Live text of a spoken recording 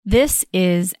This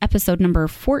is episode number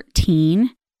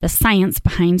 14, The Science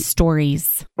Behind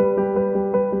Stories.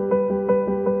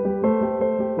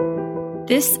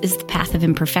 This is The Path of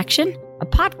Imperfection, a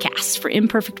podcast for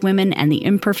imperfect women and the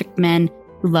imperfect men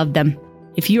who love them.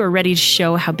 If you are ready to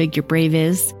show how big your brave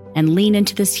is and lean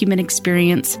into this human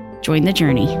experience, join the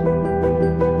journey.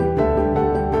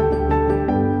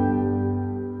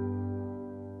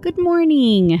 Good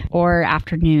morning, or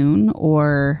afternoon,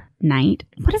 or night.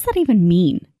 What does that even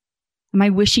mean? Am I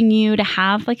wishing you to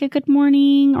have like a good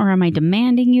morning, or am I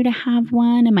demanding you to have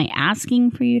one? Am I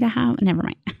asking for you to have? Never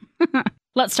mind.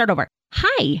 Let's start over.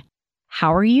 Hi,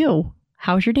 how are you?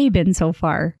 How's your day been so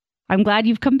far? I'm glad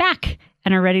you've come back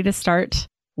and are ready to start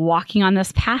walking on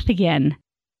this path again.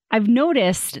 I've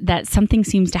noticed that something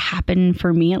seems to happen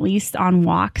for me, at least on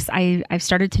walks. I've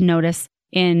started to notice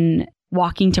in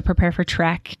walking to prepare for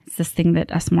trek. It's this thing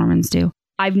that us Mormons do.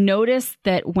 I've noticed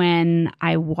that when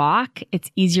I walk, it's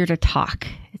easier to talk.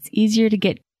 It's easier to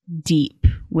get deep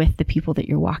with the people that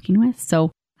you're walking with.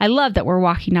 So I love that we're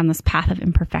walking down this path of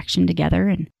imperfection together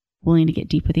and willing to get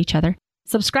deep with each other.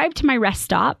 Subscribe to my rest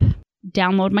stop.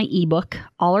 Download my ebook.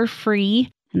 All are free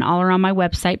and all are on my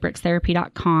website,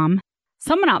 brickstherapy.com.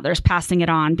 Someone out there is passing it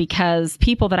on because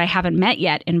people that I haven't met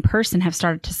yet in person have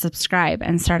started to subscribe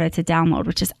and started to download,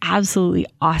 which is absolutely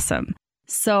awesome.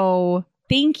 So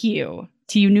thank you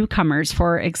to you newcomers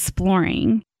for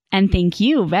exploring. And thank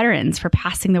you, veterans, for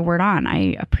passing the word on.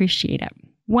 I appreciate it.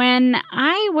 When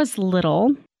I was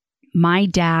little, my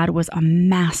dad was a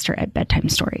master at bedtime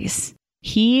stories.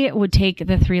 He would take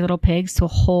the Three Little Pigs to a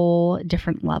whole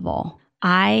different level.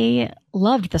 I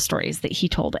loved the stories that he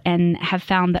told and have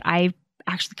found that I've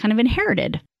actually kind of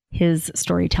inherited his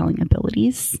storytelling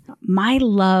abilities. My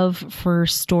love for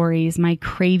stories, my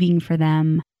craving for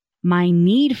them, my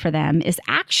need for them is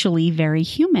actually very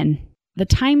human. The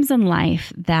times in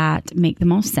life that make the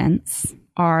most sense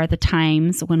are the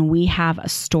times when we have a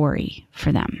story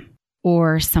for them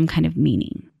or some kind of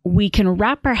meaning. We can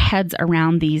wrap our heads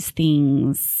around these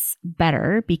things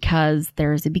better because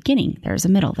there's a beginning, there's a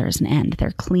middle, there's an end.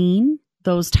 They're clean.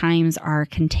 Those times are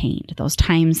contained. Those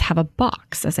times have a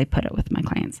box, as I put it with my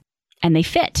clients, and they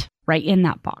fit right in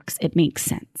that box. It makes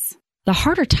sense. The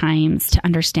harder times to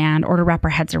understand or to wrap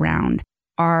our heads around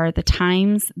are the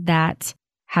times that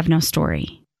have no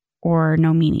story or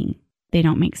no meaning. They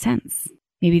don't make sense.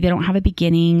 Maybe they don't have a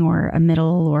beginning or a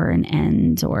middle or an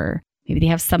end, or maybe they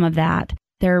have some of that.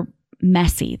 They're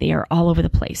messy. They are all over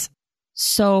the place.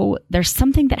 So there's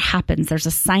something that happens. There's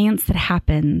a science that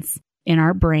happens in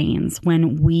our brains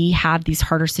when we have these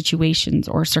harder situations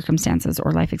or circumstances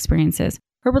or life experiences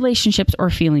or relationships or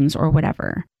feelings or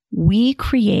whatever. We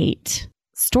create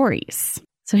stories.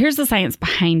 So here's the science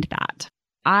behind that.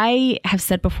 I have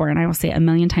said before, and I will say it a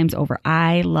million times over,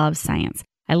 I love science.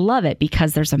 I love it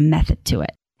because there's a method to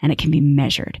it and it can be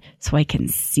measured so I can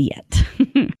see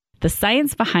it. The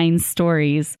science behind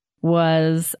stories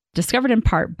was discovered in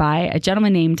part by a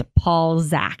gentleman named Paul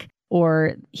Zak,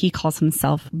 or he calls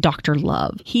himself Dr.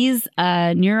 Love. He's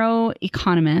a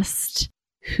neuroeconomist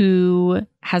who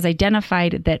has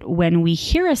identified that when we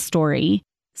hear a story,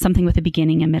 something with a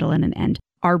beginning, a middle, and an end,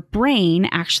 our brain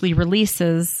actually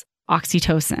releases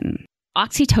oxytocin.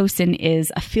 Oxytocin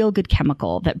is a feel-good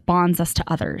chemical that bonds us to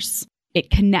others. It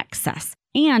connects us,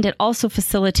 and it also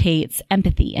facilitates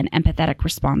empathy and empathetic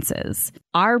responses.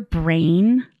 Our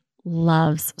brain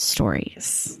loves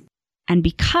stories. And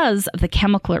because of the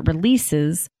chemical it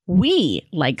releases, we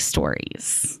like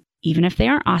stories. Even if they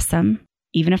aren't awesome,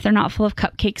 even if they're not full of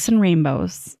cupcakes and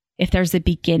rainbows, if there's a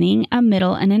beginning, a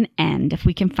middle, and an end, if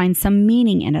we can find some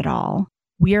meaning in it all,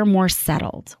 we are more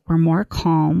settled. We're more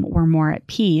calm. We're more at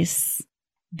peace.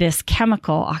 This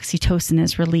chemical, oxytocin,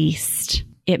 is released.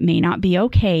 It may not be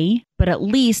okay, but at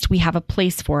least we have a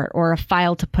place for it or a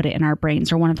file to put it in our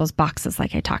brains or one of those boxes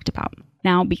like I talked about.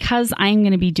 Now, because I'm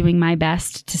going to be doing my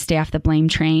best to stay off the blame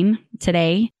train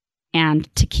today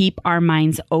and to keep our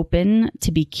minds open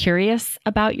to be curious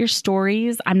about your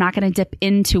stories, I'm not going to dip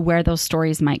into where those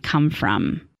stories might come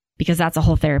from because that's a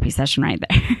whole therapy session right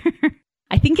there.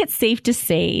 I think it's safe to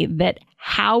say that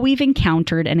how we've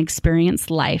encountered and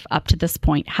experienced life up to this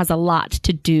point has a lot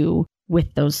to do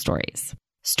with those stories.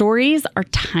 Stories are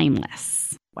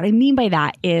timeless. What I mean by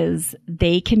that is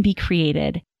they can be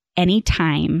created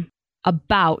anytime,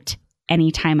 about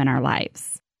any time in our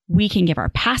lives. We can give our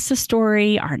past a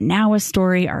story, our now a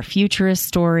story, our future a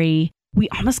story. We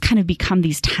almost kind of become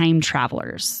these time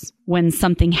travelers when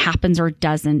something happens or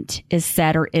doesn't, is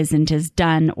said or isn't, is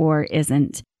done or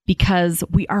isn't, because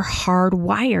we are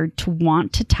hardwired to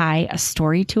want to tie a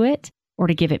story to it or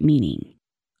to give it meaning.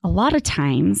 A lot of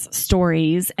times,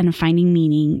 stories and finding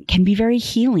meaning can be very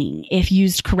healing if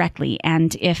used correctly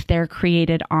and if they're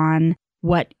created on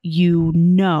what you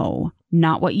know,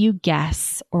 not what you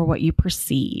guess or what you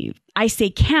perceive. I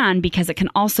say can because it can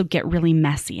also get really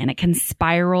messy and it can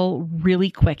spiral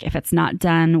really quick if it's not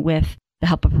done with the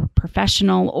help of a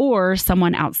professional or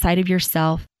someone outside of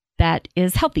yourself that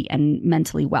is healthy and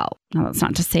mentally well. Now, that's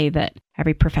not to say that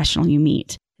every professional you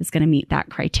meet is going to meet that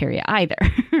criteria either.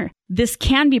 This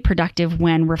can be productive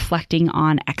when reflecting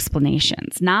on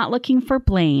explanations, not looking for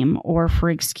blame or for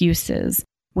excuses.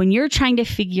 When you're trying to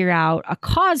figure out a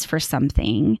cause for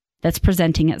something that's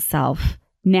presenting itself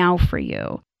now for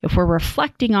you, if we're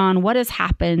reflecting on what has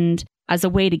happened as a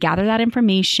way to gather that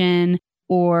information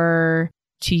or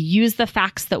to use the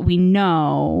facts that we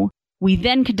know, we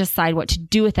then can decide what to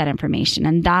do with that information.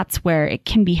 And that's where it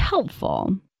can be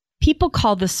helpful. People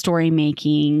call this story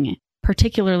making,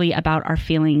 particularly about our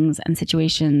feelings and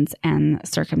situations and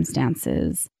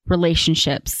circumstances,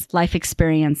 relationships, life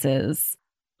experiences,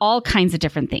 all kinds of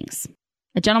different things.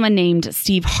 A gentleman named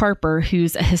Steve Harper,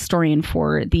 who's a historian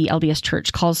for the LDS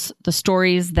Church, calls the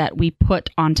stories that we put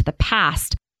onto the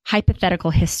past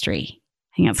hypothetical history.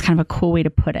 I think that's kind of a cool way to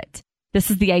put it. This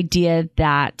is the idea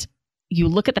that you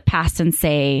look at the past and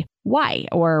say, why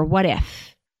or what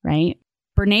if, right?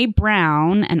 Brene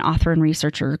Brown, an author and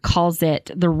researcher, calls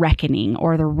it the reckoning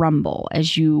or the rumble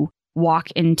as you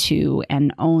walk into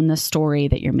and own the story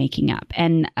that you're making up.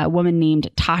 And a woman named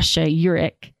Tasha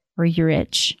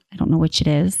Eurich, I don't know which it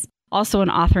is, also an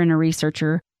author and a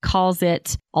researcher, calls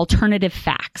it alternative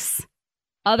facts.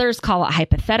 Others call it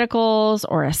hypotheticals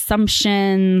or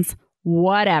assumptions,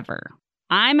 whatever.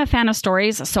 I'm a fan of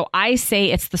stories, so I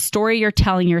say it's the story you're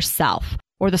telling yourself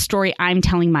or the story I'm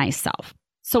telling myself.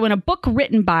 So in a book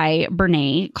written by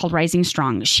Brene called Rising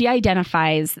Strong, she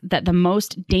identifies that the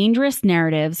most dangerous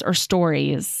narratives or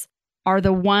stories are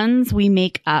the ones we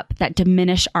make up that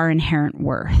diminish our inherent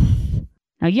worth.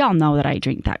 Now, y'all know that I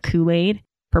drink that Kool-Aid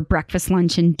for breakfast,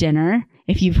 lunch, and dinner.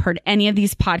 If you've heard any of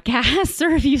these podcasts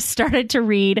or if you've started to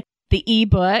read the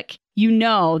ebook, you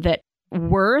know that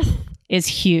worth is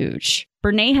huge.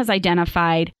 Brene has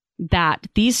identified that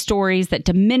these stories that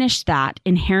diminish that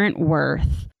inherent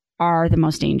worth are the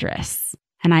most dangerous.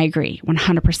 And I agree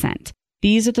 100%.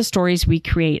 These are the stories we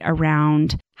create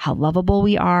around how lovable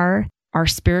we are, our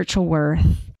spiritual worth,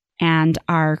 and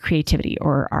our creativity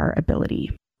or our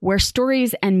ability. Where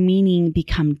stories and meaning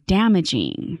become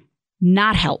damaging,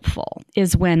 not helpful,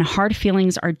 is when hard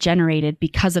feelings are generated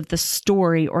because of the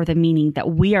story or the meaning that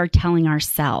we are telling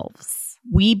ourselves.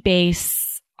 We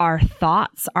base our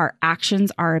thoughts, our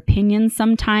actions, our opinions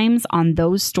sometimes on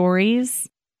those stories.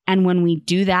 And when we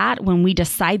do that, when we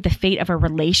decide the fate of a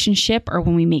relationship or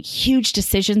when we make huge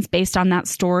decisions based on that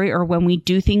story or when we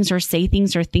do things or say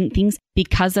things or think things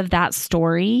because of that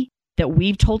story that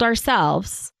we've told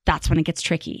ourselves, that's when it gets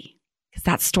tricky. Because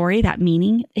that story, that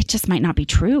meaning, it just might not be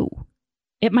true.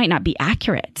 It might not be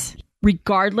accurate.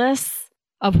 Regardless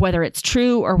of whether it's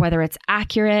true or whether it's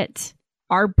accurate,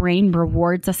 our brain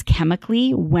rewards us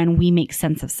chemically when we make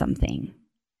sense of something.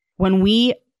 When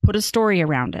we put a story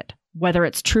around it, whether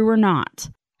it's true or not,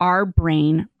 our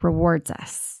brain rewards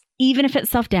us, even if it's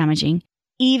self-damaging,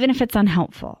 even if it's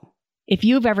unhelpful. If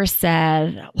you've ever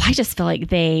said, well, I just feel like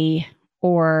they,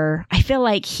 or I feel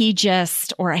like he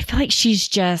just, or I feel like she's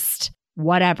just,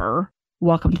 whatever,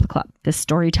 welcome to the club, the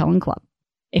storytelling club.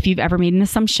 If you've ever made an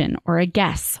assumption or a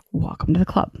guess, welcome to the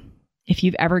club. If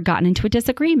you've ever gotten into a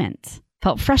disagreement,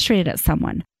 felt frustrated at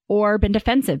someone, or been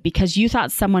defensive because you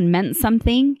thought someone meant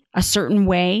something a certain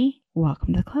way,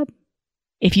 welcome to the club.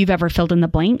 If you've ever filled in the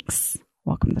blanks,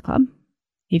 welcome to the club.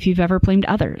 If you've ever blamed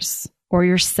others or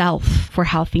yourself for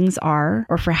how things are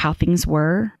or for how things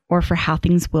were or for how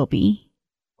things will be,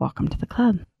 welcome to the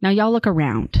club. Now, y'all look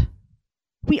around.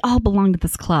 We all belong to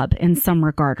this club in some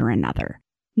regard or another.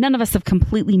 None of us have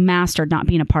completely mastered not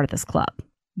being a part of this club.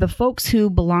 The folks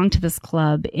who belong to this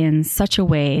club in such a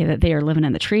way that they are living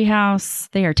in the treehouse,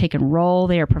 they are taking roll,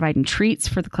 they are providing treats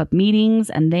for the club meetings,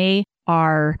 and they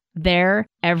are there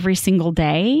every single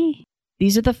day.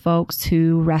 These are the folks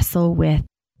who wrestle with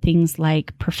things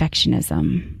like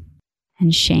perfectionism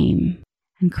and shame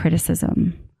and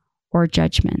criticism or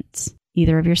judgment,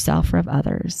 either of yourself or of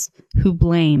others, who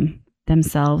blame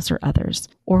themselves or others,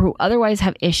 or who otherwise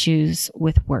have issues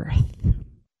with worth.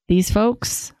 These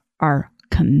folks are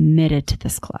committed to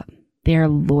this club. They are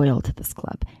loyal to this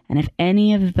club. And if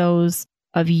any of those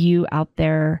of you out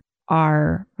there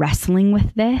are wrestling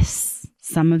with this,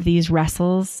 some of these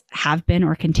wrestles have been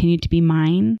or continue to be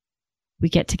mine, we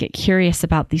get curious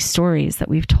about these stories that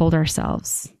we've told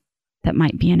ourselves that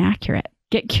might be inaccurate.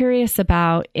 Get curious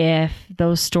about if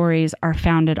those stories are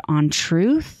founded on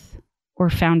truth or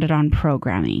founded on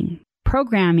programming.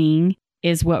 Programming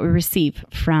is what we receive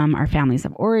from our families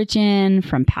of origin,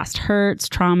 from past hurts,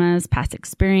 traumas, past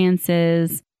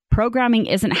experiences. Programming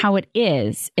isn't how it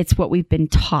is. It's what we've been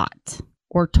taught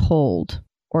or told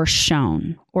or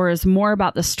shown, or is more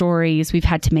about the stories we've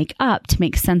had to make up to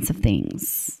make sense of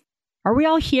things. Are we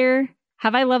all here?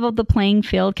 Have I leveled the playing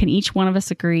field? Can each one of us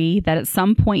agree that at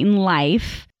some point in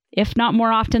life, if not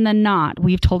more often than not,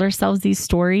 we've told ourselves these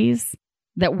stories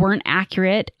that weren't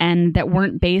accurate and that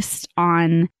weren't based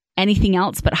on anything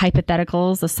else but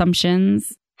hypotheticals,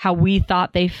 assumptions, how we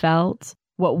thought they felt,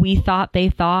 what we thought they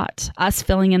thought, us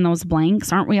filling in those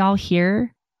blanks? Aren't we all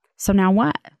here? So now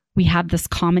what? We have this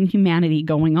common humanity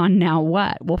going on. Now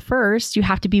what? Well, first, you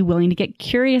have to be willing to get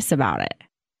curious about it.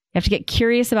 You have to get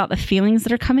curious about the feelings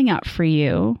that are coming up for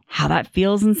you, how that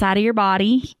feels inside of your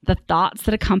body, the thoughts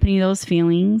that accompany those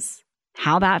feelings,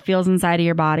 how that feels inside of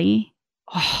your body.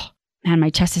 Oh, man, my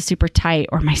chest is super tight,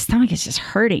 or my stomach is just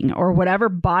hurting, or whatever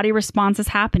body response is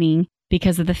happening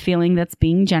because of the feeling that's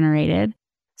being generated.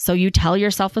 So you tell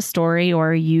yourself a story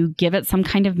or you give it some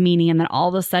kind of meaning, and then all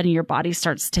of a sudden your body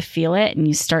starts to feel it and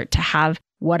you start to have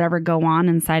whatever go on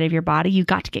inside of your body. You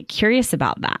got to get curious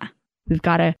about that. We've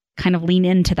got to kind of lean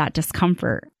into that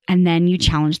discomfort, and then you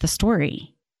challenge the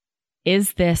story.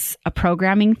 Is this a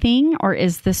programming thing, or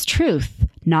is this truth?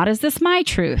 Not, is this my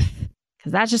truth?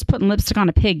 Because that's just putting lipstick on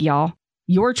a pig, y'all.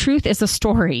 Your truth is a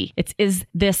story. Is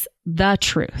this the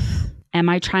truth? Am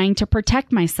I trying to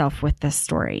protect myself with this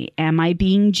story? Am I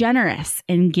being generous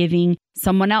in giving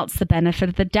someone else the benefit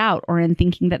of the doubt, or in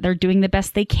thinking that they're doing the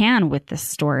best they can with this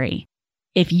story?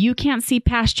 If you can't see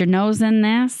past your nose in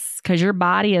this because your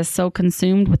body is so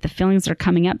consumed with the feelings that are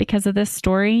coming up because of this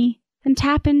story, then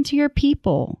tap into your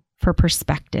people for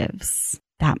perspectives.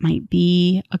 That might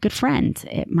be a good friend.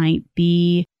 It might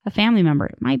be a family member.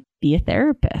 It might be a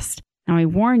therapist. Now, I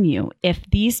warn you, if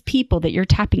these people that you're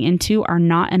tapping into are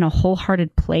not in a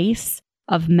wholehearted place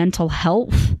of mental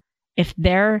health, if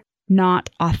they're not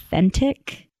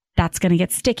authentic, that's going to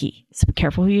get sticky. So be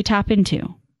careful who you tap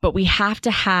into. But we have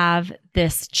to have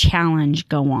this challenge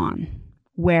go on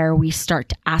where we start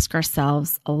to ask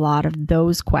ourselves a lot of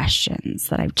those questions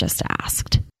that I've just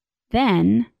asked.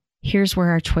 Then here's where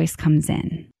our choice comes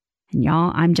in. And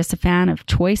y'all, I'm just a fan of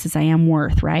choice as I am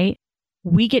worth, right?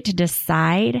 We get to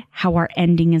decide how our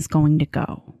ending is going to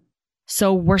go.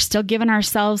 So we're still giving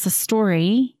ourselves a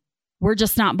story. We're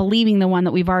just not believing the one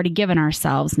that we've already given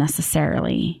ourselves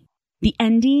necessarily. The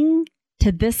ending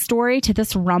to this story, to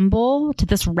this rumble, to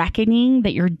this reckoning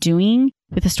that you're doing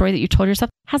with the story that you told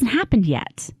yourself hasn't happened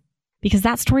yet, because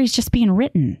that story is just being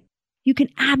written. You can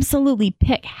absolutely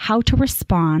pick how to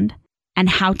respond and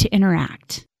how to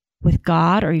interact with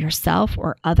God or yourself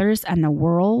or others and the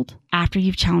world after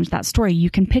you've challenged that story. You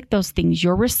can pick those things,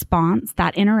 your response,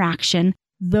 that interaction.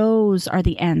 Those are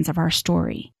the ends of our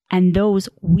story. And those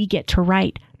we get to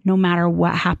write no matter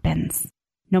what happens,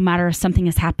 no matter if something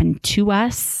has happened to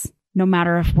us, no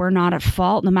matter if we're not at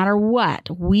fault, no matter what,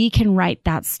 we can write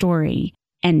that story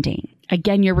ending.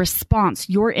 Again, your response,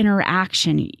 your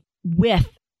interaction with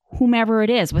whomever it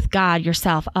is, with God,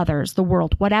 yourself, others, the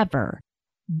world, whatever,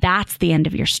 that's the end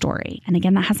of your story. And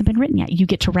again, that hasn't been written yet. You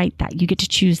get to write that. You get to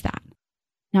choose that.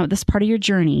 Now, at this part of your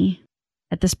journey,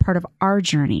 at this part of our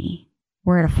journey,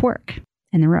 we're at a fork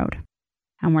in the road.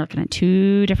 And we're looking at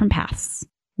two different paths.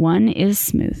 One is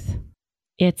smooth.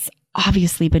 It's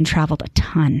obviously been traveled a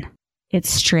ton. It's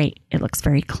straight. It looks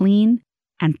very clean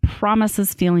and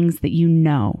promises feelings that you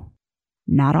know.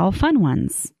 Not all fun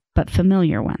ones, but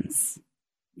familiar ones.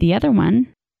 The other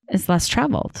one is less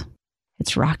traveled.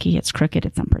 It's rocky, it's crooked,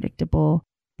 it's unpredictable.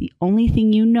 The only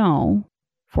thing you know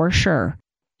for sure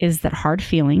is that hard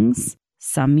feelings,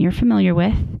 some you're familiar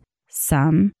with,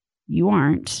 some you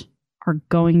aren't, are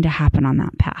going to happen on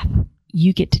that path.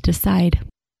 You get to decide.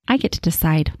 I get to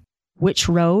decide. Which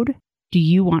road do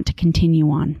you want to continue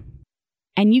on?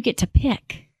 And you get to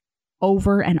pick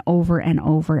over and over and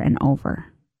over and over,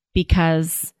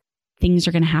 because things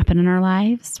are going to happen in our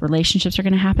lives. Relationships are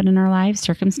going to happen in our lives,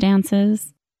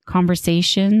 circumstances,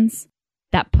 conversations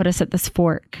that put us at this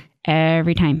fork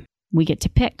every time. We get to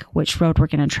pick which road we're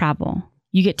going to travel.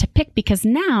 You get to pick because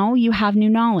now you have new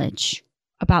knowledge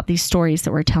about these stories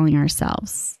that we're telling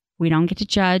ourselves. We don't get to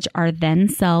judge our then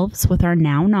selves with our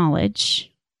now knowledge.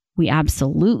 We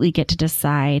absolutely get to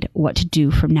decide what to do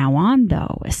from now on,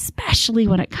 though, especially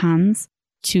when it comes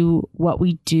to what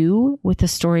we do with the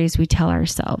stories we tell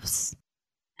ourselves.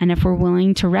 And if we're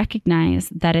willing to recognize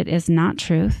that it is not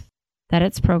truth, that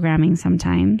it's programming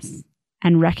sometimes,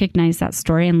 and recognize that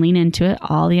story and lean into it,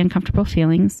 all the uncomfortable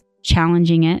feelings,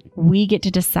 challenging it. We get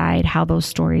to decide how those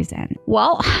stories end.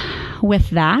 Well, with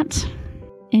that,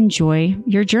 enjoy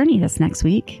your journey this next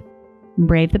week.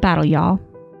 Brave the battle, y'all.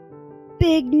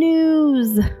 Big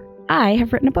news! I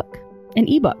have written a book, an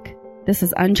ebook. This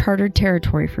is uncharted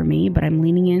territory for me, but I'm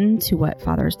leaning into what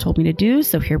Father has told me to do,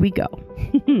 so here we go.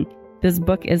 This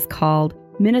book is called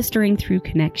Ministering Through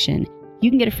Connection. You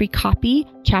can get a free copy,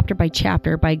 chapter by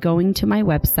chapter, by going to my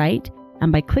website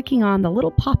and by clicking on the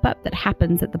little pop-up that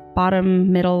happens at the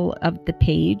bottom middle of the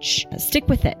page. Stick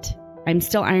with it. I'm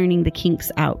still ironing the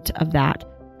kinks out of that,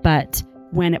 but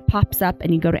when it pops up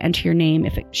and you go to enter your name,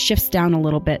 if it shifts down a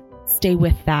little bit, stay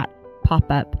with that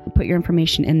pop-up. Put your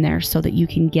information in there so that you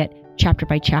can get chapter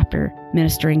by chapter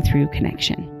Ministering Through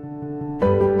Connection.